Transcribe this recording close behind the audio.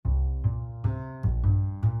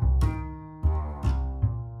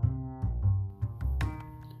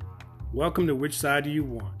Welcome to Which Side Do You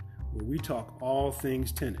Want, where we talk all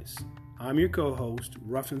things tennis. I'm your co-host,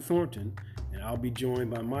 Ruffin Thornton, and I'll be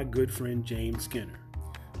joined by my good friend, James Skinner.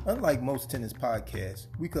 Unlike most tennis podcasts,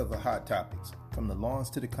 we cover hot topics, from the lawns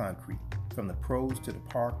to the concrete, from the pros to the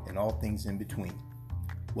park, and all things in between.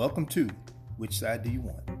 Welcome to Which Side Do You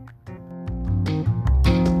Want?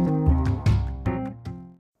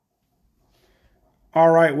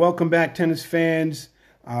 All right, welcome back, tennis fans.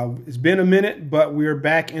 It's been a minute, but we're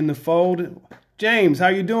back in the fold. James, how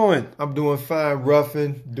you doing? I'm doing fine,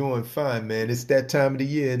 Ruffin. Doing fine, man. It's that time of the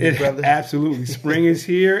year, isn't it, brother? Absolutely. Spring is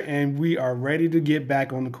here, and we are ready to get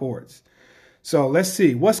back on the courts. So let's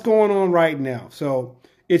see. What's going on right now? So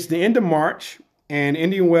it's the end of March, and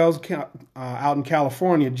Indian Wells out in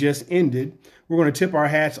California just ended. We're going to tip our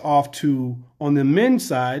hats off to, on the men's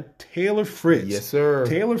side, Taylor Fritz. Yes, sir.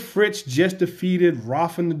 Taylor Fritz just defeated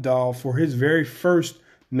Rafa Nadal for his very first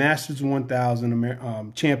Masters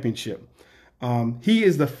 1000 championship. He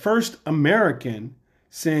is the first American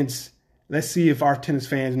since, let's see if our tennis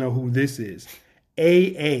fans know who this is,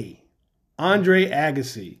 Andre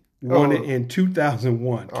Agassi won it in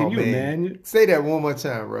 2001. Can you imagine? Say that one more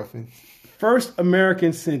time, Ruffin. First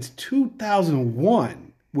American since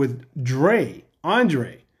 2001 with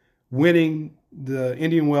Andre winning the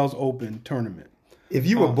Indian Wells Open tournament. If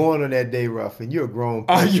you were born on that day, Ruffin, you're a grown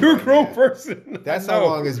person. You're a grown person. That's how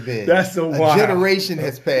long it's been. That's a while. A generation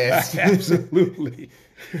has passed. Absolutely.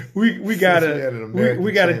 We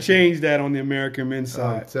gotta change that on the American men's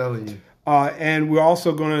side. I'm telling you. And we're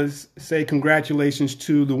also going to say congratulations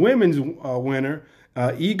to the women's winner,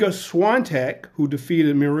 Iga Swiatek, who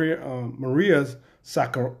defeated Maria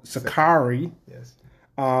Sakkari. Yes.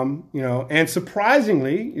 And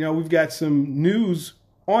surprisingly, we've got some news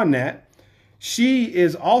on that. She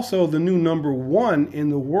is also the new number one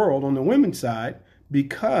in the world on the women's side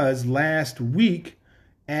because last week,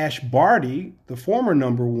 Ash Barty, the former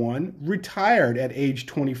number one, retired at age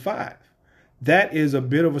 25. That is a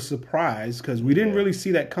bit of a surprise because we didn't really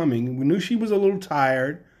see that coming. We knew she was a little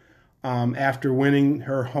tired after winning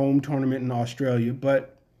her home tournament in Australia,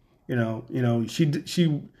 but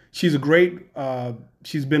she's a great.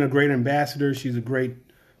 She's been a great ambassador. She's a great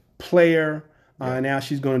player. And now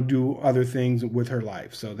she's going to do other things with her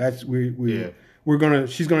life. So that's she's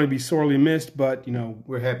going to be sorely missed, but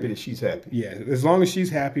we're happy that she's happy. Yeah, as long as she's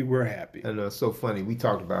happy, we're happy. I know, it's so funny. We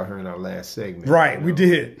talked about her in our last segment. Right, we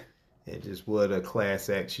did. And just what a class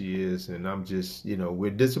act she is. And I'm just, we're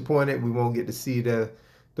disappointed we won't get to see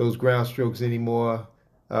those ground strokes anymore.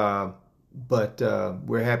 But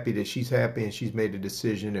we're happy that she's happy and she's made a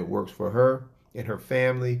decision that works for her and her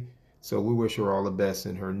family. So we wish her all the best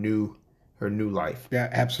in her new life. Yeah,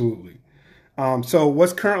 absolutely. So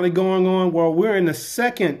what's currently going on? Well, we're in the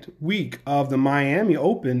second week of the Miami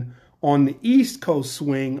Open on the East Coast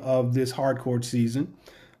swing of this hardcourt season,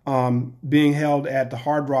 being held at the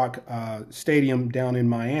Hard Rock Stadium down in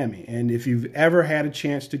Miami. And if you've ever had a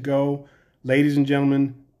chance to go, ladies and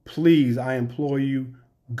gentlemen, please, I implore you,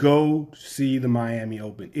 go see the Miami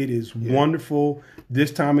Open. It is wonderful.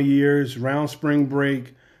 This time of year is around spring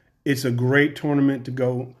break. It's a great tournament to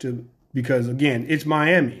go to. Because, again, it's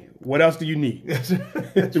Miami. What else do you need?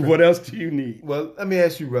 What else do you need? Well, let me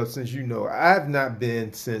ask you, Ruff, since I have not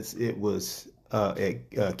been since it was at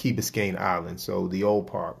Key Biscayne Island, so the old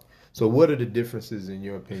park. So what are the differences, in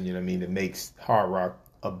your opinion, that makes Hard Rock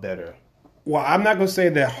a better? Well, I'm not going to say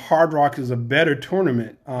that Hard Rock is a better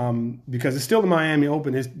tournament because it's still the Miami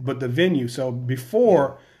Open, but the venue. So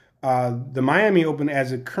before the Miami Open,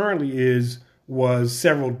 as it currently is, was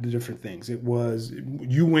several different things. It was,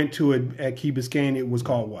 you went to it at Key Biscayne, it was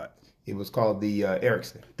called what? It was called the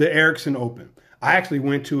Ericsson. The Ericsson Open. I actually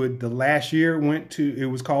went to it the last year, it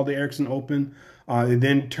was called the Ericsson Open. It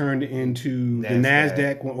then turned into the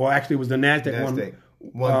NASDAQ. Well, actually it was the NASDAQ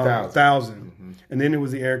 1000. Mm-hmm. And then it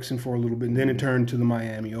was the Ericsson for a little bit, and then it turned to the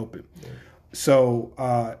Miami Open. Yeah.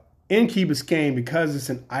 So in Key Biscayne, because it's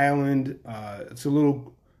an island, it's a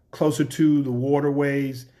little closer to the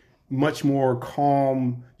waterways, much more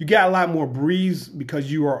calm. You got a lot more breeze because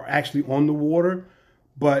you are actually on the water.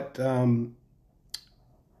 But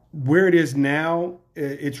where it is now,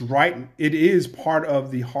 it is part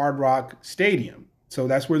of the Hard Rock Stadium. So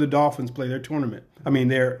that's where the Dolphins play their tournament.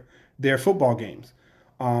 Their football games.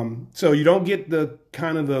 So you don't get the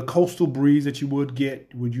kind of the coastal breeze that you would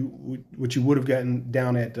get, what you would have gotten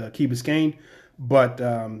down at Key Biscayne. But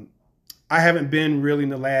I haven't been really in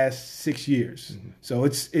the last 6 years, so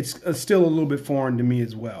it's still a little bit foreign to me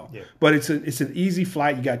as well. Yeah. But it's an easy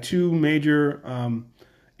flight. You got two major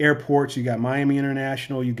airports. You got Miami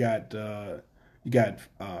International. You got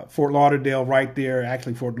Fort Lauderdale right there.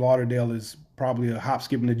 Actually, Fort Lauderdale is probably a hop,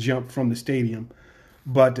 skip, and a jump from the stadium.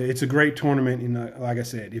 But it's a great tournament, and like I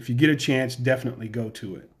said, if you get a chance, definitely go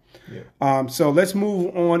to it. Yeah. So let's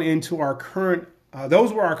move on into our current.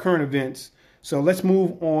 Those were our current events. So let's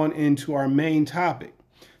move on into our main topic.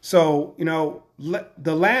 So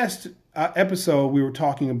the last episode we were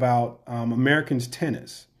talking about Americans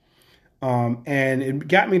tennis, and it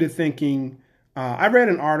got me to thinking. I read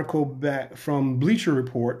an article back from Bleacher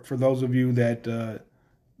Report. For those of you that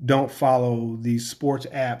don't follow these sports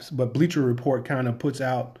apps, but Bleacher Report kind of puts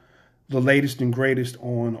out the latest and greatest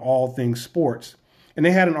on all things sports. And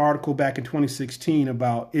they had an article back in 2016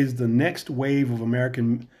 about, is the next wave of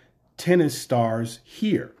American tennis stars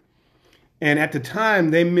here? And at the time,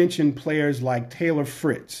 they mentioned players like Taylor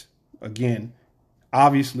Fritz. Again,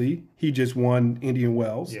 obviously, he just won Indian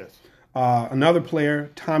Wells. Yes. Another player,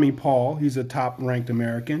 Tommy Paul, he's a top-ranked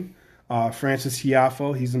American. Francis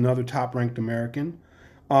Tiafoe, he's another top-ranked American.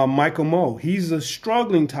 Michael Mmoh, he's a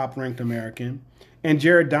struggling top-ranked American. And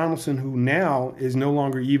Jared Donaldson, who now is no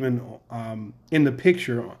longer even in the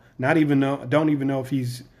picture, don't even know if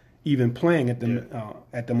he's even playing at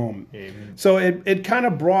the moment. Amen. So it kind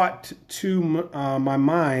of brought to my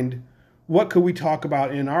mind, what could we talk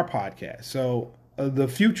about in our podcast? So the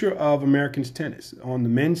future of Americans tennis on the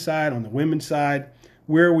men's side, on the women's side,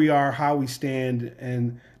 where we are, how we stand,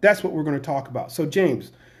 and that's what we're going to talk about. So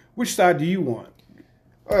James, which side do you want?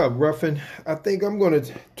 Ruffin, I think I'm going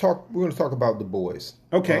to talk. We're going to talk about the boys.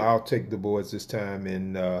 Okay. I'll take the boys this time,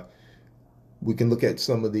 and we can look at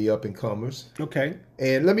some of the up and comers. Okay.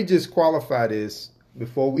 And let me just qualify this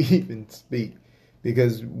before we even speak,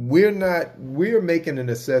 because we're making an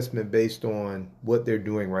assessment based on what they're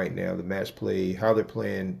doing right now, the match play, how they're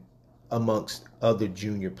playing amongst other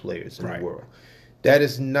junior players in the world. That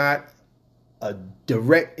is not a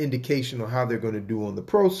direct indication of how they're going to do on the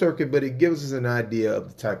pro circuit, but it gives us an idea of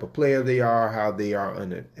the type of player they are, how they are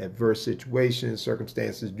in adverse situations,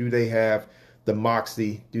 circumstances. Do they have the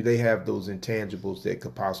moxie? Do they have those intangibles that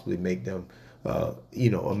could possibly make them,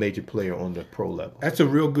 a major player on the pro level? That's a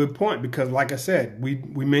real good point, because like I said, we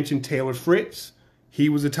mentioned Taylor Fritz. He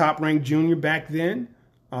was a top-ranked junior back then.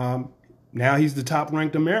 Now he's the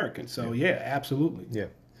top-ranked American. So, yeah, absolutely. Yeah.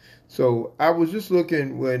 So I was just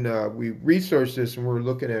looking when we researched this, and we were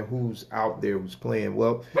looking at who's out there, who's playing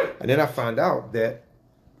well. And then I found out that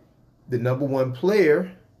the number one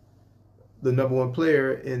player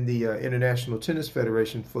in the International Tennis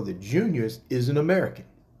Federation for the juniors is an American.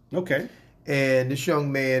 Okay. And this young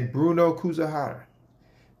man, Bruno Kuzuhara.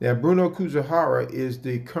 Now, Bruno Kuzuhara is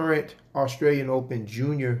the current Australian Open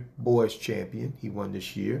Junior Boys champion. He won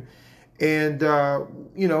this year. And,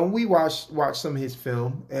 we watched some of his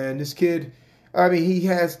film. And this kid, he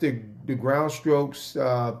has the ground strokes,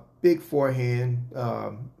 big forehand.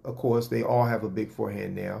 Of course, they all have a big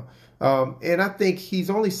forehand now. And I think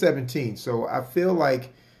he's only 17. So I feel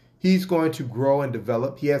like he's going to grow and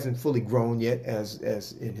develop. He hasn't fully grown yet as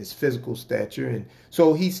in his physical stature. And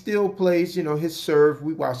so he still plays, his serve.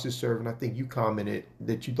 We watched his serve, and I think you commented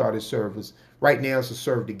that you thought his serve was, right now it's a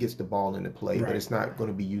serve that gets the ball into play, but it's not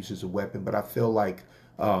going to be used as a weapon. But I feel like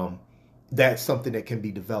that's something that can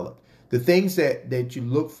be developed. The things that you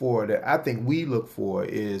look for, that I think we look for,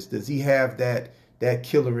 is, does he have that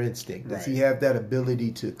killer instinct? Does he have that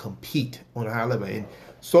ability to compete on a high level? And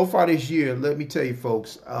so far this year, let me tell you,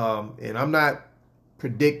 folks, and I'm not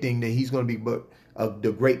predicting that he's going to be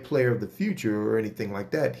the great player of the future or anything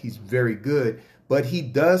like that. He's very good, but he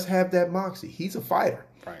does have that moxie. He's a fighter.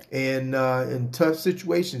 Right. And in tough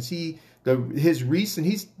situations, he's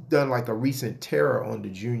done like a recent terror on the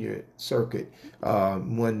junior circuit.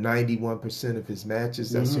 Won 91% of his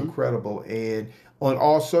matches. That's incredible. And on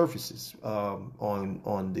all surfaces,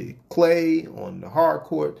 on the clay, on the hard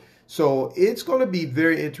court. So it's going to be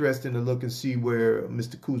very interesting to look and see where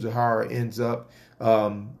Mr. Kuzuhara ends up.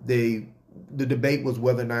 The debate was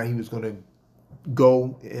whether or not he was going to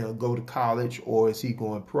go to college, or is he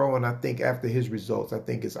going pro? And I think after his results, I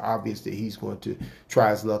think it's obvious that he's going to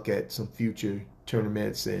try his luck at some future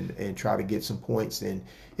tournaments and try to get some points and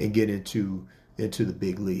get into the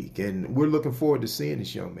big league. And we're looking forward to seeing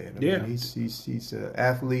this young man. I mean, he's an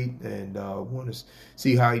athlete, and want to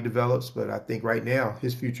see how he develops. But I think right now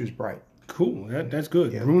his future is bright. Cool. That's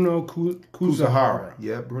good. Yeah. Bruno Kuzuhara.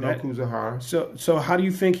 Yeah, Bruno Kuzuhara. So how do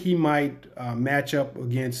you think he might match up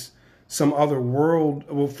against some other world?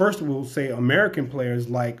 Well, first we'll say American players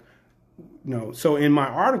like, so in my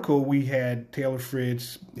article we had Taylor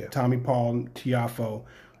Fritz, Tommy Paul, Tiafoe.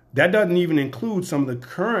 That doesn't even include some of the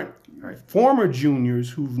current former juniors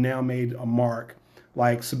who've now made a mark,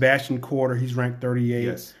 like Sebastian Korda, he's ranked 38.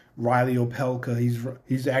 Yes. Riley Opelka,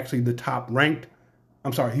 he's actually the top ranked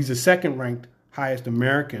I'm sorry, he's the second ranked highest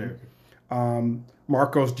American.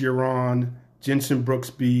 Marcos Giron, Jensen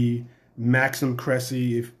Brooksby, Maxim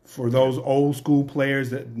Cressy. For those old school players,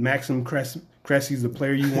 that Maxim Cressy's the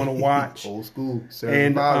player you want to watch. Old school,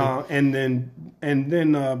 and then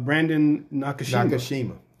Brandon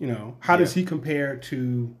Nakashima. How does he compare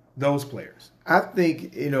to those players? I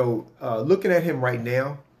think looking at him right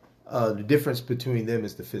now, the difference between them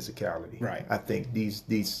is the physicality. Right. I think he's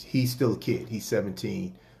still a kid. He's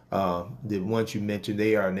 17. The ones you mentioned,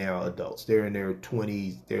 they are now adults. They're in their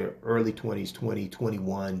 20s, their early 20s, 20,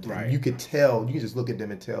 21. Right. You could tell, you can just look at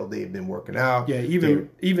them and tell they've been working out. Yeah, even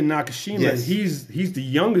Nakashima, yes. He's the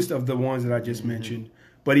youngest of the ones that I just mentioned,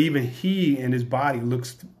 but even he and his body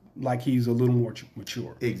looks like he's a little more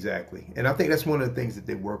mature. Exactly. And I think that's one of the things that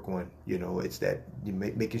they work on. It's that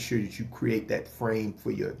making sure that you create that frame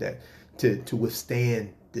for to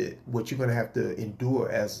withstand what you're going to have to endure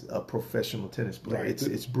as a professional tennis player. Right.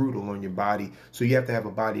 It's brutal on your body. So you have to have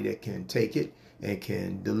a body that can take it and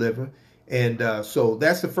can deliver. And so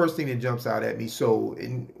that's the first thing that jumps out at me. So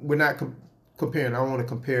we're not comparing. I don't want to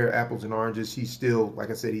compare apples and oranges. He's still,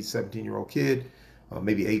 like I said, he's a 17-year-old kid.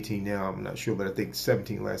 Maybe 18 now. I'm not sure, but I think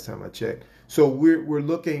 17 last time I checked. So we're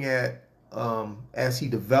looking at as he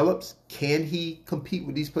develops, can he compete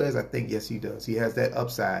with these players? I think yes, he does. He has that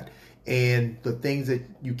upside. And the things that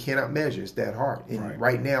you cannot measure is that heart. And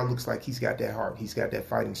right now, it looks like he's got that heart. He's got that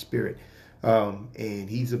fighting spirit. And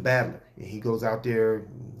he's a battler. And he goes out there.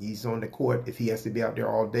 He's on the court. If he has to be out there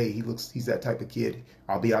all day, he's that type of kid.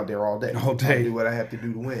 I'll be out there all day. All day. I'll do what I have to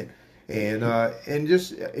do to win. And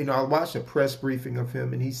just, I watched a press briefing of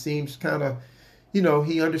him, and he seems kind of,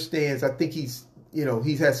 he understands. I think he's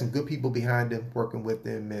had some good people behind him working with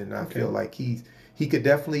him, and I feel like he could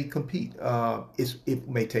definitely compete. It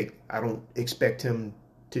may take, I don't expect him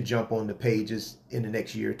to jump on the pages in the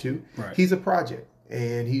next year or two. Right. He's a project,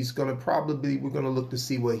 and we're going to look to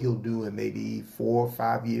see what he'll do in maybe 4 or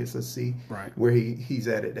 5 years. Let's see where he's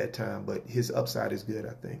at that time. But his upside is good,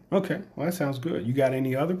 I think. Okay. Well, that sounds good. You got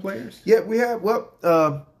any other players? Yeah, we have,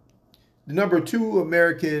 the number 2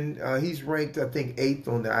 American, he's ranked, I think, 8th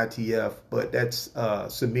on the ITF, but that's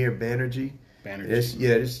Samir Banerjee.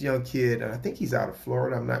 This young kid, and I think he's out of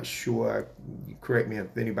Florida. I'm not sure. Correct me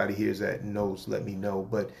if anybody hears that knows, let me know.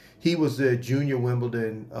 But he was a junior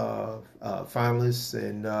Wimbledon finalist,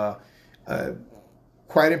 and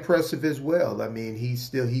quite impressive as well. I mean,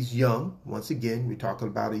 he's young. Once again, we're talking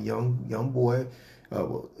about a young boy,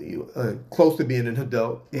 close to being an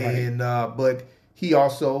adult, and but he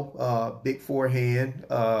also big forehand.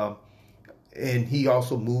 And he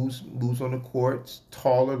also moves on the court,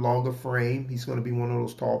 taller, longer frame. He's going to be one of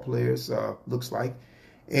those tall players, looks like.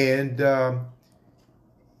 And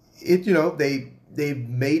they've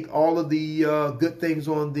made all of the good things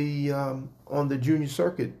on the junior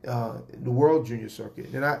circuit, the world junior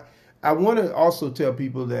circuit. And I want to also tell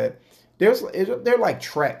people that they're like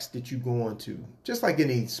tracks that you go on to, just like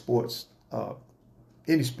any sports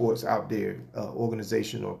out there,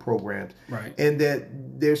 organization or programs. Right. And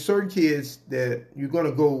that there's certain kids that you're going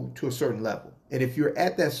to go to a certain level. And if you're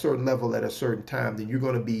at that certain level at a certain time, then you're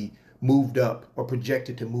going to be moved up or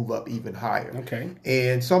projected to move up even higher. Okay.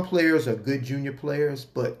 And some players are good junior players,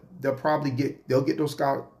 but they'll get those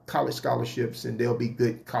college scholarships, and they'll be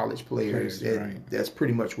good college players. And that's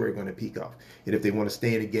pretty much where they're going to peak off. And if they want to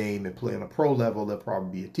stay in the game and play on a pro level, they'll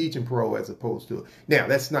probably be a teaching pro as opposed to. Now,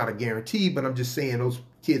 that's not a guarantee, but I'm just saying those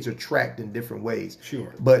kids are tracked in different ways.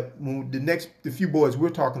 Sure. But the few boys we're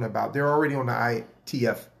talking about, they're already on the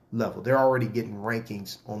ITF level. They're already getting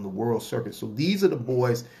rankings on the world circuit. So these are the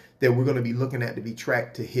boys that we're going to be looking at to be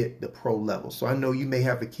tracked to hit the pro level. So I know you may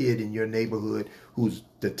have a kid in your neighborhood who's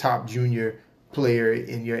the top junior player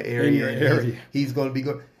in your area. He's going to be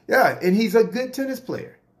good. Yeah, and he's a good tennis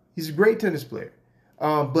player. He's a great tennis player.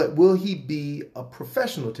 But will he be a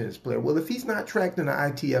professional tennis player? Well, if he's not tracked in the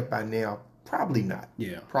ITF by now, probably not.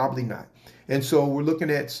 Yeah. Probably not. And so we're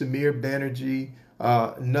looking at Samir Banerjee.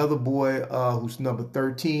 Another boy who's number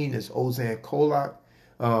 13 is Ozan Kolak,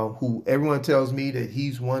 who everyone tells me that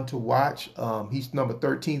he's one to watch. He's number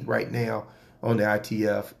 13th right now on the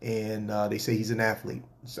ITF, and they say he's an athlete.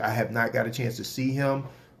 So I have not got a chance to see him,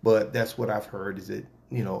 but that's what I've heard, is that,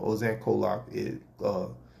 Ozan Kolak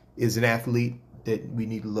is an athlete that we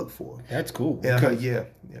need to look for. That's cool.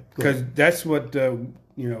 Because that's what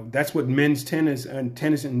that's what men's tennis and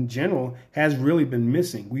tennis in general has really been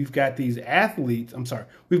missing. We've got these athletes.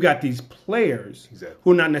 We've got these players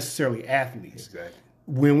who are not necessarily athletes. Exactly.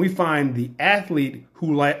 When we find the athlete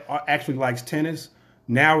who actually likes tennis,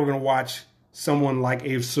 now we're going to watch someone like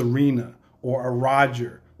a Serena or a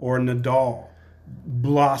Roger or a Nadal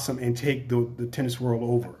blossom and take the tennis world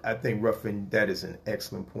over. I think, Ruffin, that is an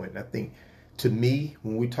excellent point. I think, to me,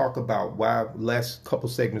 when we talk about why, last couple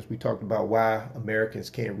segments we talked about why Americans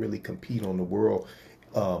can't really compete on the world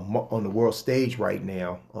stage right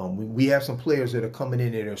now. We have some players that are coming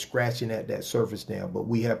in and are scratching at that surface now, but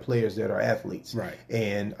we have players that are athletes. Right.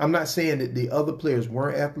 And I'm not saying that the other players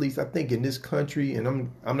weren't athletes. I think in this country, and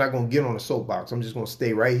I'm not going to get on a soapbox. I'm just going to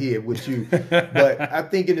stay right here with you. But I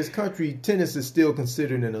think in this country, tennis is still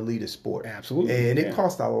considered an elitist sport. Absolutely. And it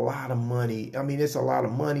costs a lot of money. I mean, it's a lot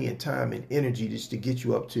of money and time and energy just to get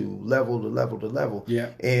you up to level to level to level. Yeah.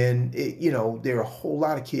 And there are a whole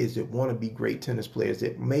lot of kids that want to be great tennis players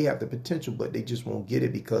that may have the potential, but they just won't get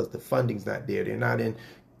it because the funding's not there. They're not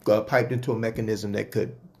piped into a mechanism that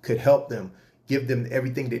could help them, give them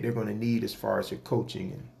everything that they're going to need as far as their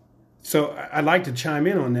coaching. So I'd like to chime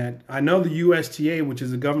in on that. I know the USTA, which is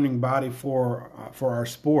the governing body for our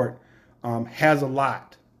sport, has a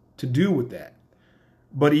lot to do with that.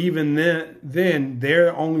 But even then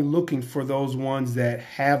they're only looking for those ones that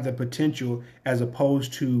have the potential, as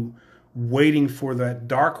opposed to waiting for that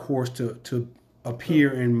dark horse to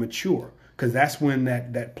appear and mature, because that's when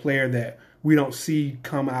that player that we don't see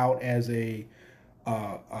come out as a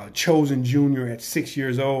chosen junior at 6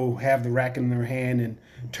 years old, have the racket in their hand and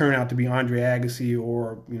turn out to be Andre Agassi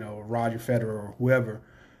or Roger Federer or whoever,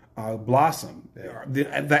 blossom.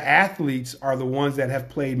 The athletes are the ones that have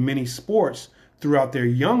played many sports throughout their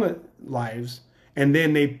young lives, and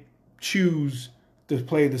then they choose to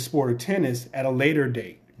play the sport of tennis at a later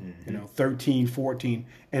date, 13, 14,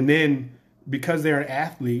 and then because they're an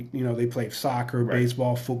athlete, they play soccer,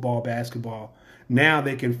 baseball, football, basketball. Now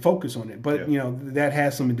they can focus on it, but that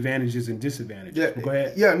has some advantages and disadvantages. Yeah, go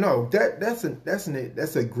ahead. Yeah, no,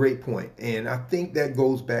 that's a great point, and I think that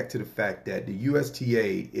goes back to the fact that the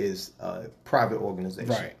USTA is a private organization.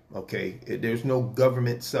 Right. Okay, there's no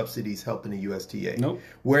government subsidies helping the USTA. Nope.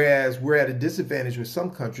 Whereas we're at a disadvantage with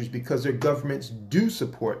some countries because their governments do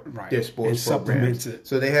support their sports programs,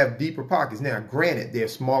 so they have deeper pockets. Now, granted, they're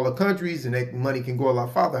smaller countries and that money can go a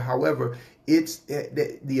lot farther. However, it's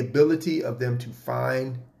the ability of them to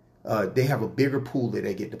find. They have a bigger pool that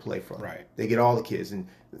they get to play from. Right. They get all the kids, and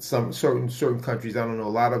some certain countries. I don't know, a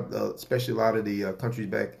lot of especially a lot of the countries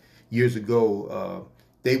back years ago,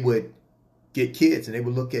 they would get kids and they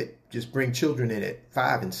would look at just bring children in at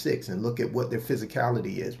 5 and 6 and look at what their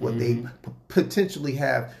physicality is, what they potentially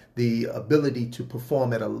have the ability to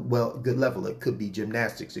perform at a good level. It could be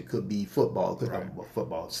gymnastics, it could be football, it could be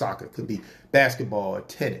football, soccer, it could be basketball or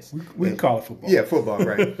tennis. We call it football. Yeah, football,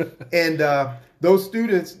 right. And those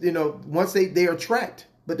students, once they are tracked,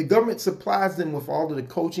 but the government supplies them with all of the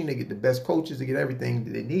coaching. They get the best coaches, they get everything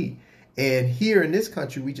that they need. And here in this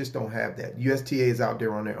country, we just don't have that. USTA is out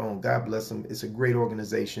there on their own. God bless them. It's a great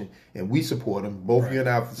organization, and we support them. Both you and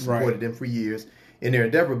I have supported them for years in their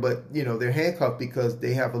endeavor. But they're handcuffed because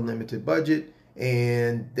they have a limited budget,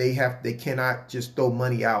 and they cannot just throw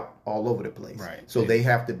money out all over the place. Right. So they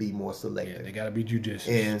have to be more selective. Yeah, they got to be judicious.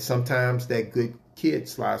 And sometimes that good kid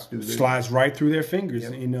slides right through their fingers.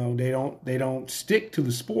 Yep. They don't stick to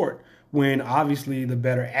the sport when obviously the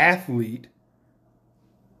better athlete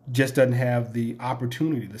just doesn't have the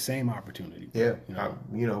same opportunity. Yeah.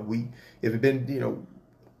 We if it been,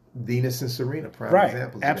 Venus and Serena, prime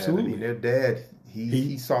examples. Absolutely. Of that. I mean, their dad,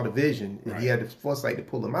 he saw the vision and he had the foresight to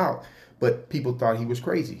pull him out, but people thought he was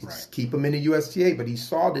crazy. Right. Keep him in the USTA, but he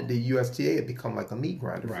saw that the USTA had become like a meat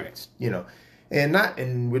grinder. Right.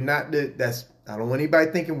 And we're not I don't want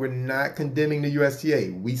anybody thinking we're not condemning the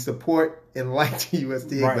USTA. We support and like the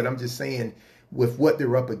USTA, but I'm just saying with what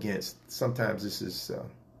they're up against, sometimes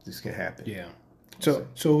this can happen. Yeah.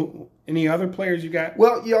 So any other players you got?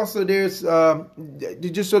 Well, there's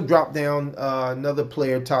just a drop down. Another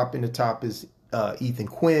player in the top is Ethan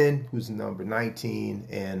Quinn, who's number 19,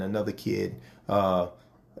 and another kid. I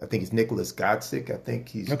think it's Nicholas Godsick. I think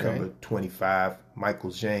he's number 25. Michael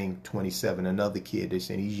Zhang, 27. Another kid. They're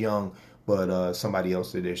saying he's young, but somebody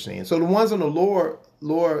else that they're saying. So the ones on the lower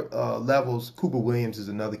levels, Cooper Williams is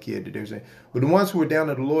another kid that they're saying. But the ones who are down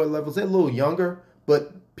at the lower levels, they're a little younger,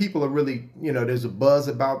 but people are really, there's a buzz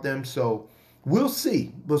about them. So we'll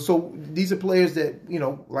see. But so these are players that,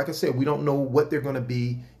 like I said, we don't know what they're going to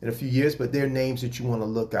be in a few years, but they're names that you want to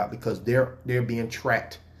look out because they're being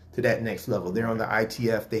tracked to that next level. They're on the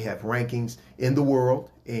ITF. They have rankings in the world,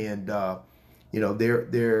 and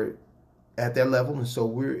they're at that level. And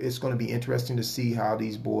so it's going to be interesting to see how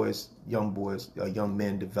these young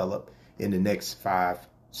men develop in the next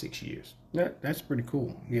 5-6 years. That's pretty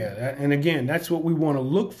cool. Yeah, and again, that's what we want to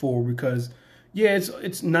look for because,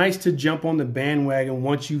 it's nice to jump on the bandwagon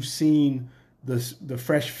once you've seen the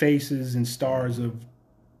fresh faces and stars of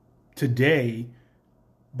today,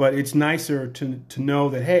 but it's nicer to know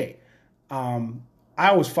that, hey,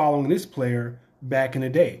 I was following this player back in the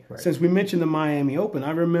day. Right. Since we mentioned the Miami Open,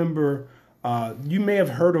 I remember you may have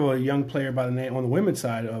heard of a young player by the name on the women's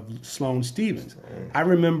side of Sloane Stephens. I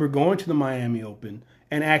remember going to the Miami Open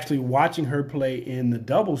and actually watching her play in the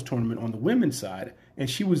doubles tournament on the women's side. And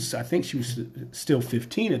I think she was still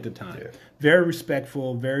 15 at the time. Yeah. Very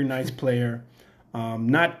respectful, very nice player.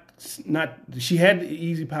 She had the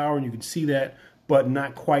easy power, and you could see that, but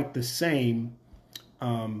not quite the same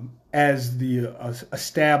as the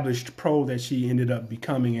established pro that she ended up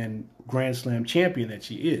becoming and Grand Slam champion that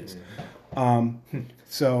she is.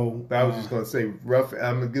 So I was just going to say,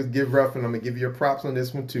 I'm going to give Ruffin, I'm going to give you your props on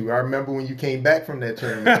this one too. I remember when you came back from that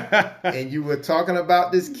tournament and you were talking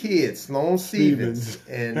about this kid, Sloane Stephens.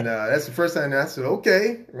 And that's the first time I said,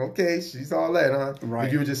 okay, she's all that, huh? Right.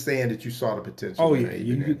 But you were just saying that you saw the potential. Oh, yeah,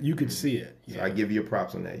 you could see it. Yeah. So I give you your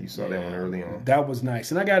props on that. You saw that one early on. That was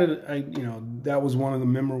nice. And I got it, that was one of the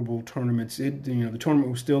memorable tournaments. The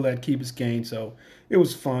tournament was still at Key Biscayne, so it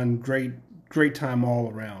was fun, great time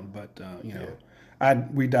all around. But,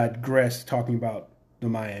 we digress talking about the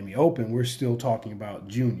Miami Open. We're still talking about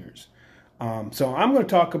juniors. So I'm going to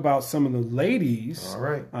talk about some of the ladies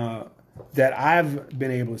that I've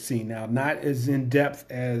been able to see. Now, not as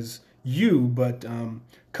in-depth as you, but a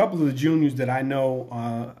couple of the juniors that I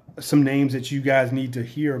know, some names that you guys need to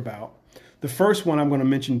hear about. The first one I'm going to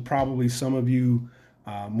mention, probably some of you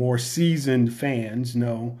more seasoned fans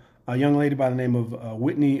know, a young lady by the name of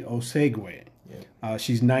Whitney Osegwe.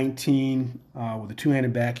 She's 19 with a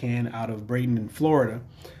two-handed backhand out of Bradenton, Florida.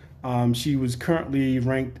 She was currently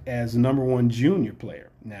ranked as the #1 junior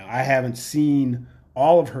player. Now, I haven't seen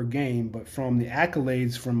all of her game, but from the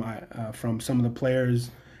accolades from some of the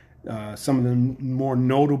players, some of the more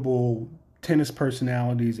notable tennis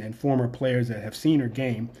personalities and former players that have seen her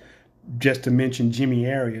game, just to mention Jimmy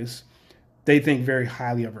Arias, they think very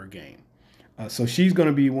highly of her game. So she's going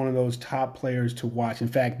to be one of those top players to watch. In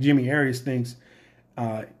fact, Jimmy Arias thinks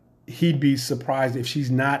he'd be surprised if she's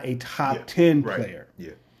not a top 10 player.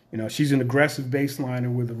 Yeah. She's an aggressive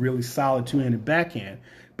baseliner with a really solid two-handed backhand.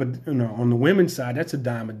 But on the women's side, that's a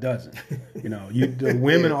dime a dozen. The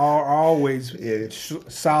women are always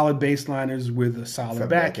solid baseliners with a solid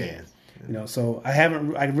backhand. So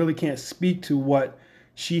I really can't speak to what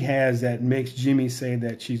she has that makes Jimmy say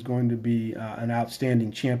that she's going to be an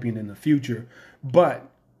outstanding champion in the future. But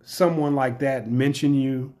someone like that mention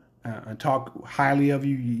you and talk highly of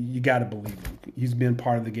you, you got to believe him. He's been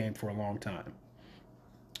part of the game for a long time.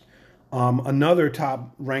 Another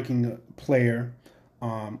top-ranking player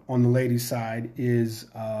on the ladies' side is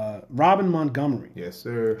Robin Montgomery. Yes,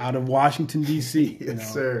 sir. Out of Washington, D.C.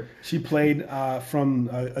 Yes, sir. She played from,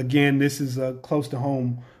 again, this is close to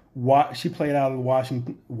home. She played out of the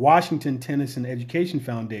Washington Tennis and Education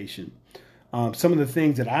Foundation. Some of the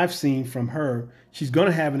things that I've seen from her, she's going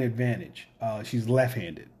to have an advantage. She's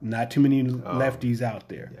left-handed. Not too many lefties out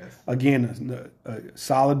there. Yes. Again, a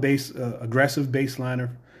solid aggressive baseliner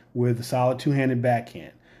with a solid two-handed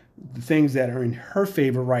backhand. The things that are in her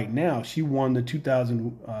favor right now, she won the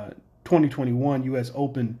 2021 U.S.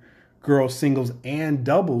 Open girls singles and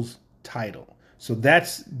doubles title. So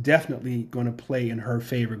that's definitely going to play in her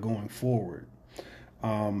favor going forward.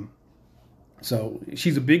 So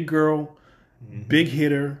she's a big girl, big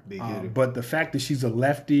hitter. But the fact that she's a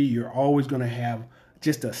lefty, you're always going to have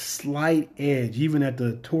just a slight edge, even at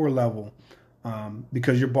the tour level,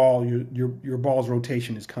 because your ball's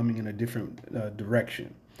rotation is coming in a different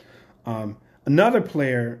direction. Another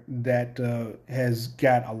player that has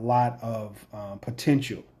got a lot of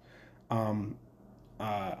potential,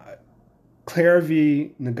 Claire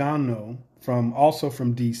V. Nagano, also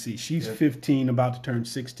from D.C. She's 15, about to turn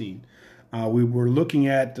 16. We were looking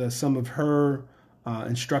at some of her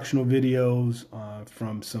instructional videos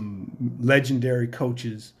from some legendary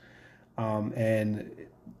coaches, and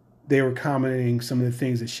they were commenting some of the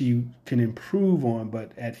things that she can improve on.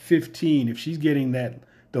 But at 15, if she's getting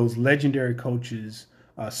those legendary coaches,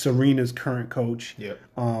 Serena's current coach,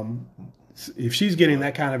 if she's getting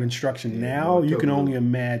that kind of instruction now, you can only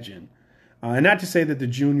imagine. And not to say that the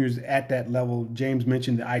juniors at that level, James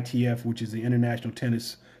mentioned the ITF, which is the International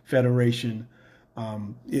Tennis Federation,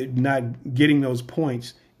 not getting those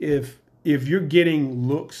points. If you're getting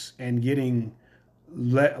looks and getting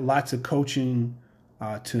lots of coaching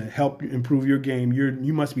to help improve your game,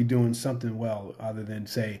 you must be doing something well, other than,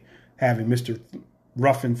 say, having Mr.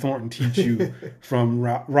 Ruffin Thornton teach you from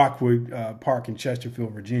Rockwood Park in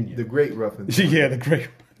Chesterfield, Virginia. The great Ruffin Thornton. Yeah, the great.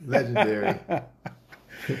 Legendary.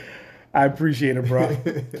 I appreciate it, bro.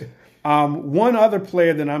 One other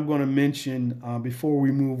player that I'm going to mention before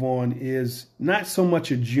we move on is not so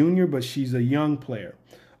much a junior, but she's a young player.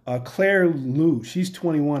 Claire Liu. She's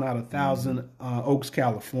 21 out of Thousand Oaks,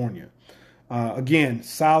 California. Again,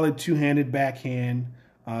 solid two-handed backhand.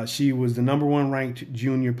 She was the number 1 ranked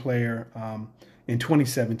junior player in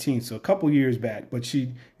 2017, so a couple years back. But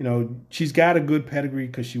she's got a good pedigree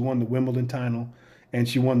because she won the Wimbledon title and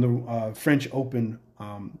she won the French Open.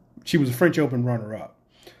 She was a French Open runner-up.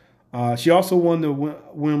 She also won the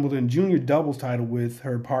Wimbledon junior doubles title with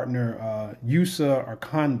her partner Yusa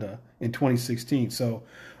Arkanda in 2016. So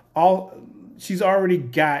she's already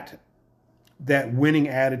got that winning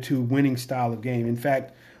attitude, winning style of game. In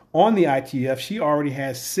fact, on the ITF, she already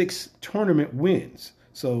has 6 tournament wins.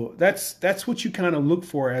 So that's what you kind of look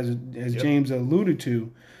for, as James alluded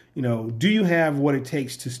to. Do you have what it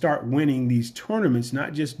takes to start winning these tournaments,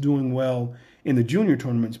 not just doing well in the junior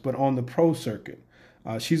tournaments, but on the pro circuit?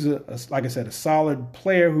 She's, like I said, a solid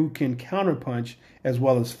player who can counterpunch as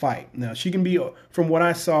well as fight. Now, she can be, from what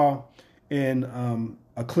I saw in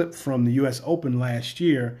a clip from the U.S. Open last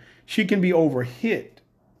year, she can be overhit,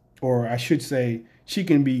 or I should say she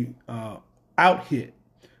can be out-hit,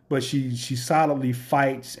 but she solidly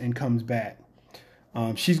fights and comes back.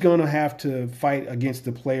 She's going to have to fight against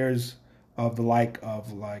the players of the like of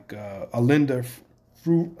Alinda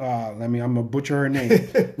I'm going to butcher her name.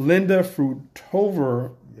 Linda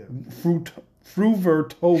Fruhvirtova.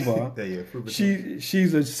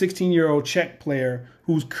 She's a 16-year-old Czech player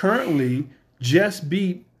who's currently just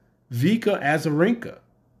beat Vika Azarenka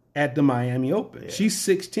at the Miami Open. Yeah. She's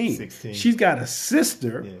 16. She's got a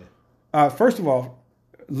sister. Yeah. First of all,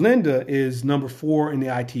 Linda is number 4 in the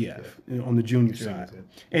ITF on the junior side. Yeah.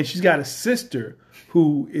 And she's got a sister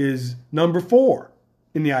who is number 4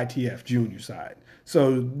 in the ITF junior side.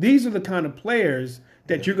 So these are the kind of players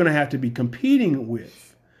that you're going to have to be competing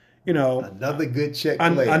with. Another good Czech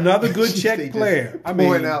player. Another good Czech player.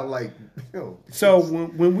 Pouring out like. So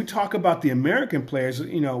when we talk about the American players,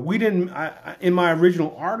 we didn't. In my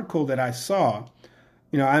original article that I saw,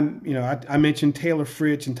 I mentioned Taylor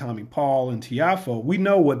Fritz and Tommy Paul and Tiafoe. We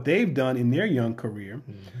know what they've done in their young career,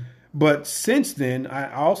 but since then,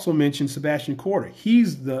 I also mentioned Sebastian Korda.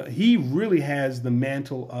 He really has the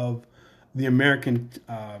mantle of the American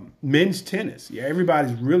men's tennis. Yeah,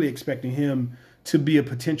 everybody's really expecting him to be a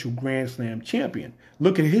potential Grand Slam champion.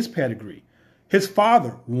 Look at his pedigree. His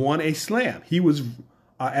father won a slam. He was,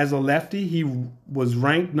 as a lefty, he was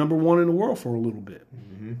ranked number 1 in the world for a little bit.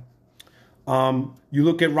 You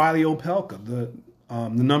look at Riley Opelka, the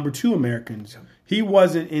number 2 Americans. He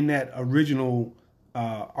wasn't in that original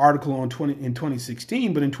article in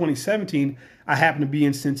 2016, but in 2017, I happened to be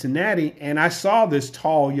in Cincinnati, and I saw this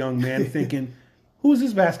tall young man thinking, who's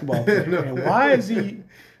this basketball player? And why is he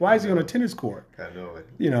on a tennis court? I know it.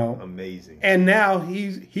 Amazing. And now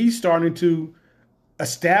he's starting to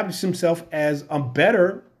establish himself as a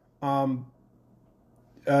better John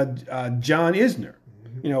Isner,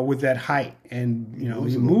 with that height, and he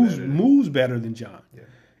moves better than John.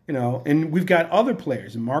 Yeah. And we've got other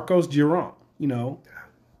players, Marcos Giron. He's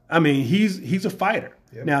a fighter.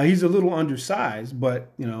 Yep. Now he's a little undersized,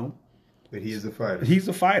 but But he is a fighter. He's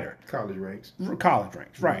a fighter. College ranks,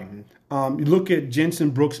 right. You look at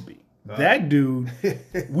Jensen Brooksby. That dude,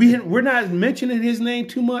 we're not mentioning his name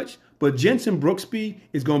too much, but Jensen Brooksby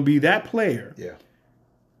is going to be that player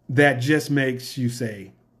that just makes you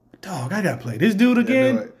say, dog, I got to play this dude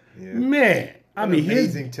again. Yeah. Man.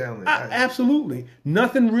 Amazing talent. Absolutely.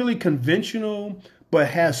 Nothing really conventional, but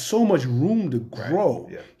has so much room to grow.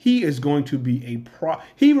 Right. Yeah. He is going to be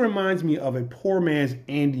he reminds me of a poor man's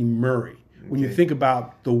Andy Murray when you think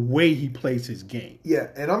about the way he plays his game. Yeah,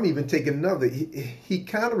 and I'm even taking another. He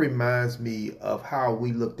kind of reminds me of how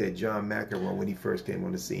we looked at John McEnroe when he first came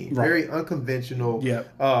on the scene. Right. Very unconventional. Yeah.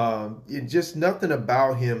 Just nothing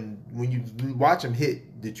about him when you watch him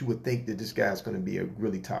hit that you would think that this guy's going to be a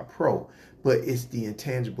really top pro. But it's the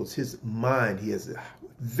intangibles. His mind, he has a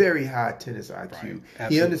very high tennis IQ.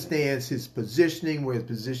 Right. He understands his positioning, where his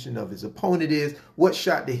position of his opponent is, what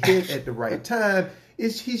shot to hit at the right time.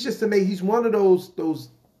 He's just amazing. He's one of those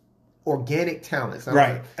organic talents.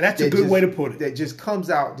 Right. That's a good way to put it. That just comes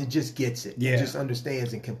out, that just gets it. Yeah. Just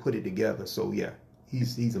understands and can put it together. So, yeah,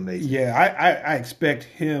 he's amazing. Yeah, I expect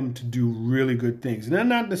him to do really good things. And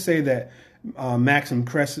not to say that Maxim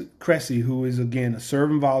Cressy, who is, again, a serve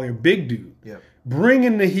and volleyer, big dude,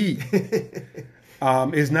 bringing the heat,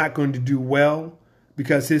 is not going to do well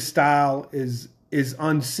because his style is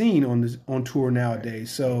unseen on tour nowadays.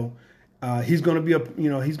 So he's going to be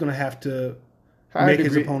he's going to have to make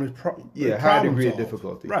his opponent's high degree of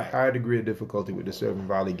difficulty. Right. Higher degree of difficulty with the serve and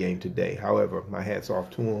volley game today. However, my hat's off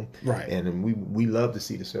to him. Right. And we love to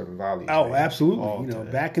see the serve and volley. Oh, absolutely.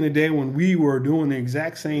 Back in the day when we were doing the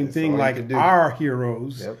exact same thing, like our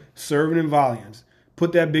heroes, serving and volleying.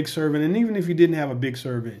 Put that big serve in, and even if you didn't have a big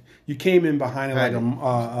serve in, you came in behind it like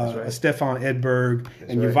a Stefan Edberg,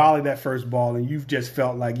 and you volleyed that first ball, and you just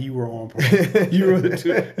felt like you were on point. you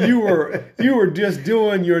were just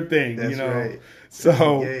doing your thing. That's right.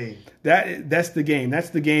 So that's the game. That's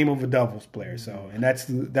the game of a doubles player. So, and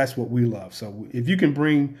that's what we love. So if you can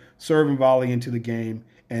bring serve and volley into the game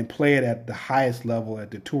and play it at the highest level, at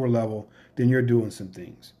the tour level, then you're doing some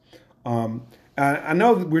things. I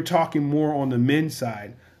know that we're talking more on the men's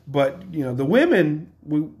side, but the women,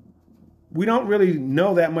 we don't really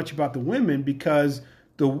know that much about the women because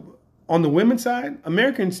on the women's side,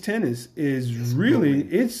 American tennis is really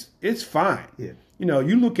it's fine. Yeah.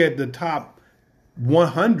 You look at the top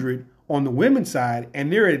 100 on the women's side,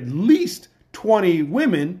 and there are at least 20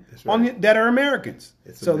 women that are Americans.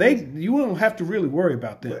 So you don't have to really worry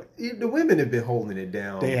about them. But the women have been holding it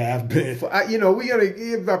down. They have been. We got to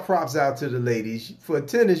give our props out to the ladies. For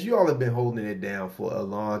tennis, you all have been holding it down for a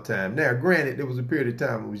long time. Now, granted, there was a period of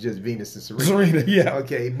time it was just Venus and Serena. Yeah.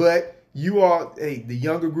 Okay, but you all, the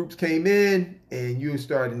younger groups came in, and you're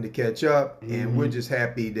starting to catch up, and we're just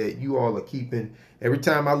happy that you all are keeping. Every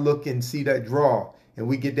time I look and see that draw, and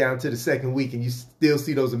we get down to the second week, and you still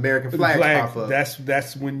see those American flags pop up. That's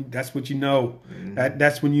what you know.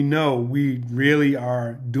 That's when you know we really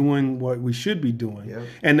are doing what we should be doing. Yep.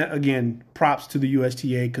 And again, props to the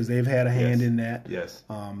USTA because they've had a hand in that. Yes.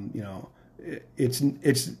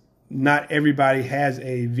 It's not everybody has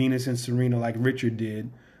a Venus and Serena like Richard did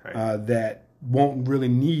that won't really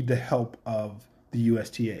need the help of the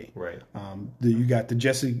USTA. Right. You got the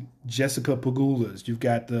Jessica Pagulas. You've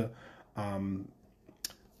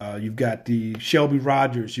got the Shelby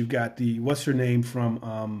Rogers. You've got the what's her name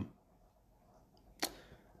from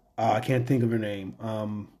I can't think of her name.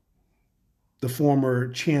 The former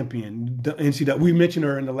champion, the NCAA. We mentioned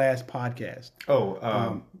her in the last podcast.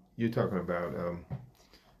 You're talking about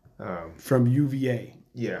from UVA.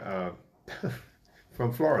 Yeah,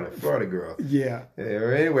 from Florida girl. Yeah.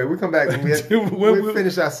 Anyway, we come back when we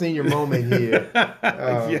finish our senior moment here.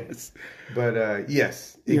 Yes. But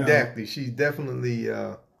yes, exactly. She's definitely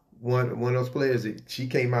one of those players that she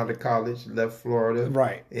came out of college, left Florida,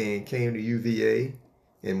 right, and came to UVA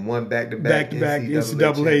and won back-to-back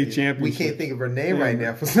NCAA championship. We can't think of her name right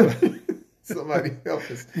now for somebody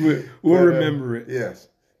help us. We'll remember it. Yes.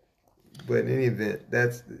 But in any event,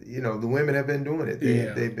 that's the women have been doing it.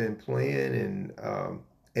 They've been playing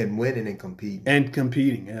and winning and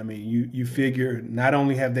competing. I mean, you figure not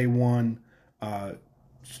only have they won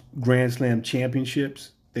Grand Slam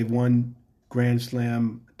championships, they've won Grand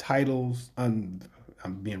Slam titles. I'm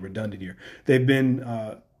being redundant here. They've been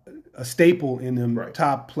a staple in them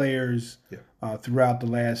top players throughout the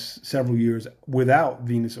last several years without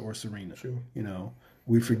Venus or Serena. Sure.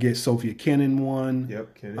 We forget Sophia Kenin won.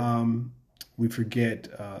 Yep, Kenin. We forget,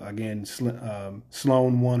 again,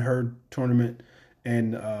 Sloane won her tournament,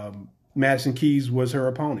 and Madison Keys was her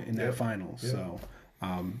opponent in that final. Yep. So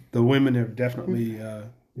the women have definitely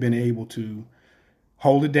been able to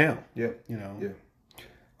hold it down. Yeah.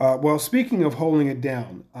 Well, speaking of holding it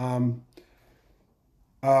down,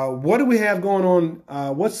 what do we have going on?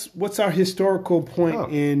 What's our historical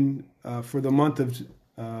point in for the month of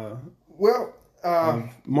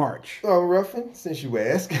March? Well, Ruffin, since you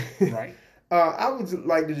asked, right? I would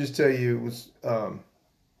like to just tell you it was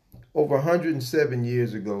over 107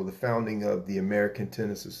 years ago, the founding of the American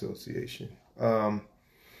Tennis Association. And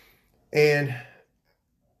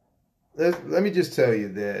let me just tell you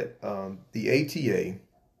that the ATA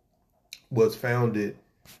was founded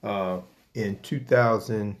in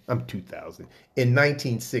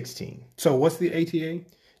 1916. So what's the ATA?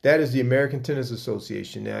 That is the American Tennis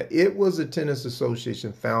Association. Now, it was a tennis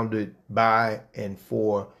association founded by and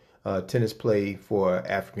for tennis play for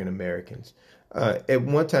African Americans. At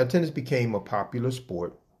one time, tennis became a popular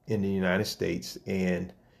sport in the United States,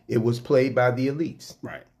 and it was played by the elites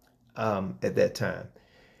at that time.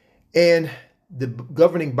 And the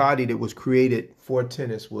governing body that was created for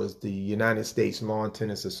tennis was the United States Lawn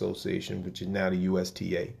Tennis Association, which is now the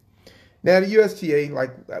USTA. Now, the USTA,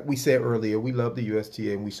 like we said earlier, we love the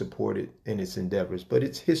USTA and we support it in its endeavors, but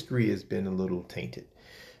its history has been a little tainted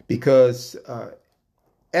because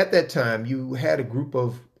at that time you had a group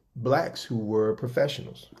of blacks who were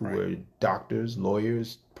professionals, who were doctors,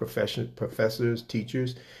 lawyers, professors,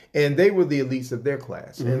 teachers, and they were the elites of their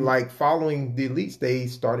class. Mm-hmm. And like following the elites, they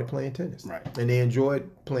started playing tennis, and they enjoyed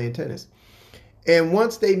playing tennis. And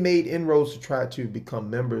once they made inroads to try to become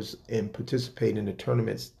members and participate in the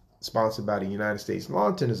tournaments sponsored by the United States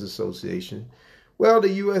Lawn Tennis Association, well,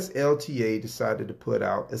 the USLTA decided to put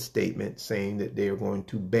out a statement saying that they are going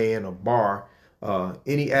to ban or bar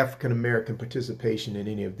any African American participation in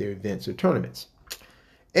any of their events or tournaments.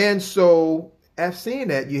 And so, after seeing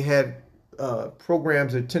that, you had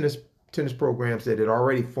programs of tennis programs that had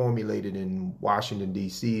already formulated in Washington,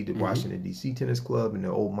 D.C., the Washington, D.C. Tennis Club and the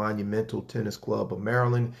old Monumental Tennis Club of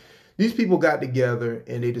Maryland. These people got together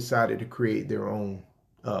and they decided to create their own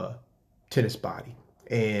tennis body.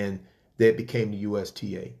 And that became the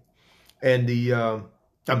USTA. And the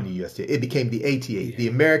USTA, it became the ATA, the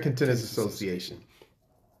American Tennis Association.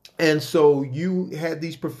 And so you had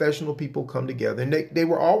these professional people come together, and they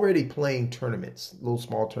were already playing tournaments, little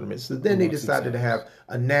small tournaments. So then they decided to have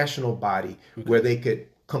a national body where they could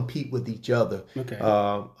compete with each other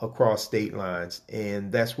across state lines.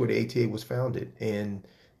 And that's where the ATA was founded. And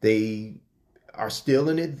they are still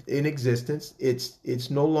in existence.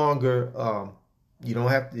 It's no longer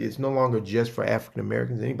it's no longer just for African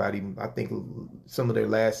Americans. Anybody, I think some of their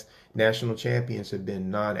last national champions have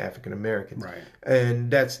been non-African Americans. Right.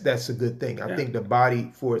 And that's a good thing. I think the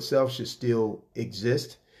body for itself should still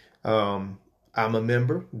exist. I'm a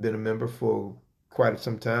member, been a member for quite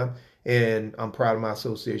some time, and I'm proud of my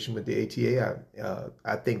association with the ATA.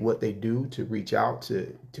 I think what they do to reach out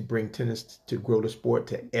to bring tennis, to grow the sport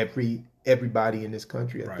to everybody in this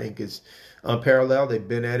country, I think is unparalleled. They've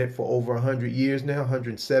been at it for over 100 years now,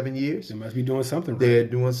 107 years. They must be doing something right. They're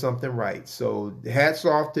doing something right. So hats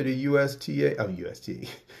off to the USTA.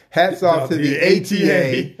 Hats off to the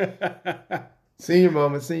ATA. Senior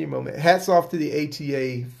moment. Hats off to the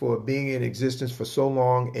ATA for being in existence for so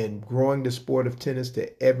long and growing the sport of tennis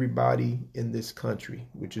to everybody in this country,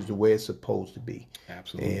 which is the way it's supposed to be.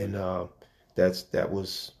 Absolutely. And that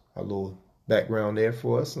was a little background there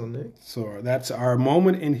for us on that. So that's our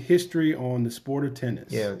moment in history on the sport of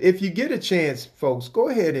tennis. Yeah. If you get a chance, folks, go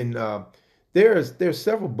ahead and there's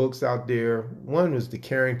several books out there. One was the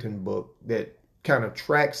Carrington book that kind of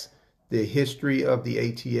tracks the history of the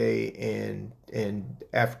ATA and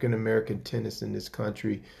African American tennis in this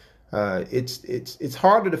country. It's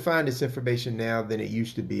harder to find this information now than it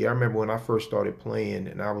used to be. I remember when I first started playing,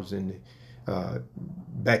 and I was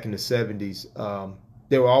back in the 70s.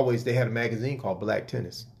 They had a magazine called Black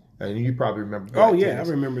Tennis, and you probably remember. Black Tennis.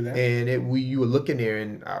 I remember that. And you were looking there,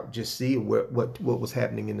 and I would just see what was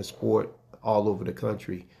happening in the sport all over the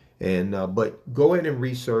country. And but go in and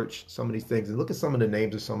research some of these things and look at some of the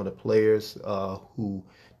names of some of the players who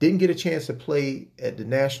didn't get a chance to play at the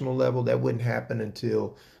national level. That wouldn't happen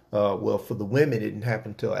until, for the women, it didn't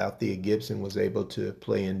happen until Althea Gibson was able to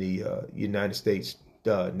play in the United States,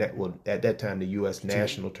 at that time, the U.S.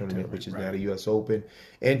 National Tournament, which is now the U.S. Open,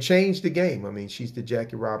 and changed the game. I mean, she's the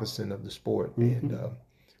Jackie Robinson of the sport. And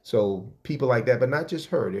so people like that, but not just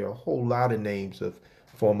her. There are a whole lot of names of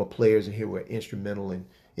former players in here who are instrumental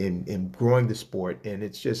in growing the sport. And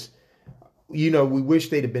it's just, we wish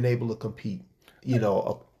they'd have been able to compete, in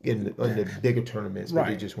the bigger tournaments, but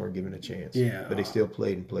they just weren't given a chance. Yeah. But they still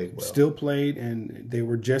played and played well. Still played, and they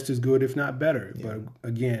were just as good, if not better. Yeah. But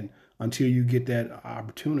again, until you get that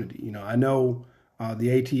opportunity, I know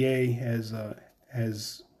the ATA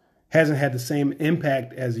hasn't had the same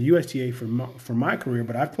impact as the USTA for my career,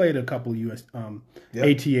 but I've played a couple of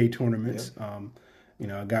ATA tournaments. Yep.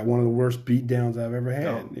 I got one of the worst beatdowns I've ever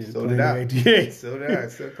had. So did I. ATA. So did I.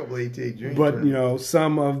 So a couple of ATA dreams. But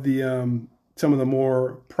some of the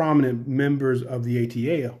more prominent members of the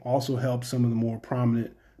ATA also helped some of the more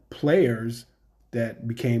prominent players that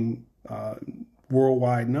became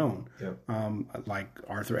worldwide known, like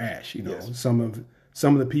Arthur Ashe. Some of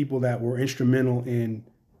the people that were instrumental in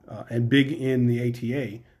and big in the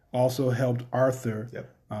ATA also helped Arthur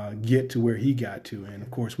get to where he got to, and of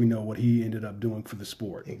course we know what he ended up doing for the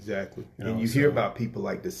sport. Exactly. And you hear about people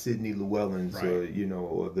like the Sidney Llewellyns,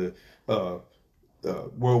 or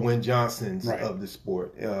the Whirlwind Johnsons of the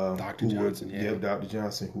sport. Dr. Johnson, Dr.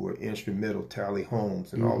 Johnson, who were instrumental, Tally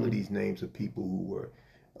Holmes, and all of these names of people who were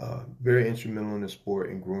very instrumental in the sport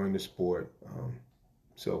and growing the sport.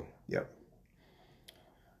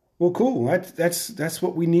 Well, cool. That's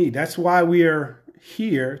what we need. That's why we are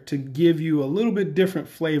here, to give you a little bit different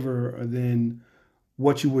flavor than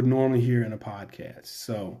what you would normally hear in a podcast.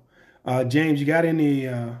 So, James, you got any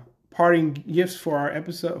parting gifts for our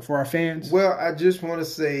episode, for our fans? Well, I just want to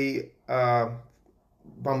say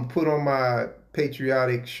I'm put on my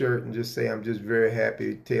patriotic shirt and just say I'm just very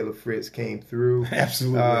happy Taylor Fritz came through.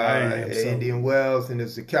 Absolutely. I am, Indian Wells, and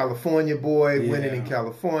it's a California boy winning in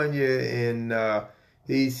California, and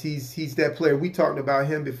He's that player. We talked about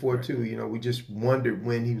him before too. You know, we just wondered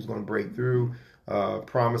when he was going to break through.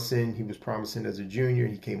 Promising. He was promising as a junior.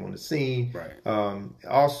 He came on the scene. Right.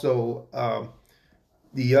 Also,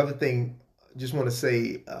 the other thing, just want to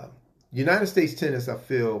say, United States tennis, I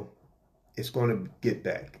feel, it's going to get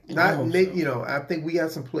back. I think we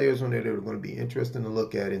got some players on there that are going to be interesting to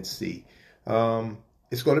look at and see.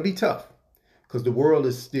 It's going to be tough because the world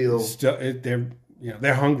is still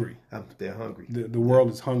they're hungry. They're hungry. The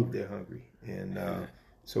world is hungry. They're hungry, and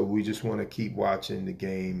so we just want to keep watching the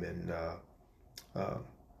game and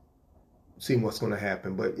seeing what's going to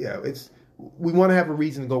happen. But yeah, we want to have a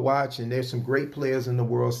reason to go watch, and there's some great players in the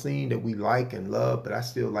world scene that we like and love, but I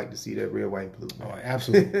still like to see that red, white, and blue. Oh,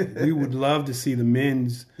 absolutely. We would love to see the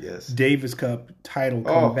men's Davis Cup title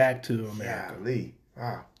come back to America. Golly.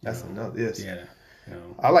 Wow, that's another. Yes. Yeah.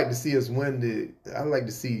 I like to see us win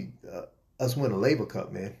us win a Labor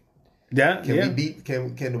Cup, man. Yeah. Can we beat?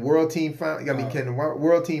 Can the world team finally? Can the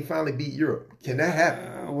world team finally beat Europe? Can that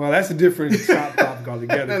happen? Well, that's a different topic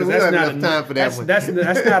altogether. We don't have enough time for that one. That's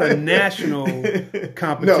not a national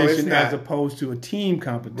competition as opposed to a team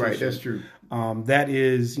competition. Right, that's true. That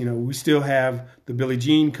is, we still have the Billie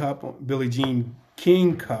Jean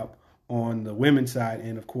King Cup on the women's side,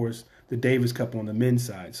 and of course the Davis Cup on the men's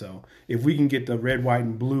side. So if we can get the red, white,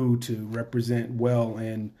 and blue to represent well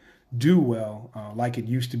and do well like it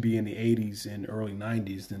used to be in the 80s and early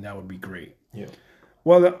 90s, then that would be great. Yeah.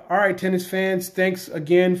 Well, all right, tennis fans, thanks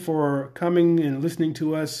again for coming and listening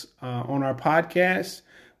to us on our podcast.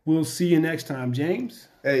 We'll see you next time, James.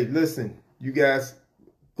 Hey, listen, you guys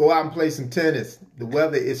go out and play some tennis. The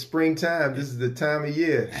weather is springtime. This is the time of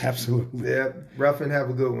year. Absolutely. Yeah, Ruffin, have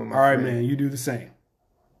a good one, my friend. All right, friend. man, you do the same.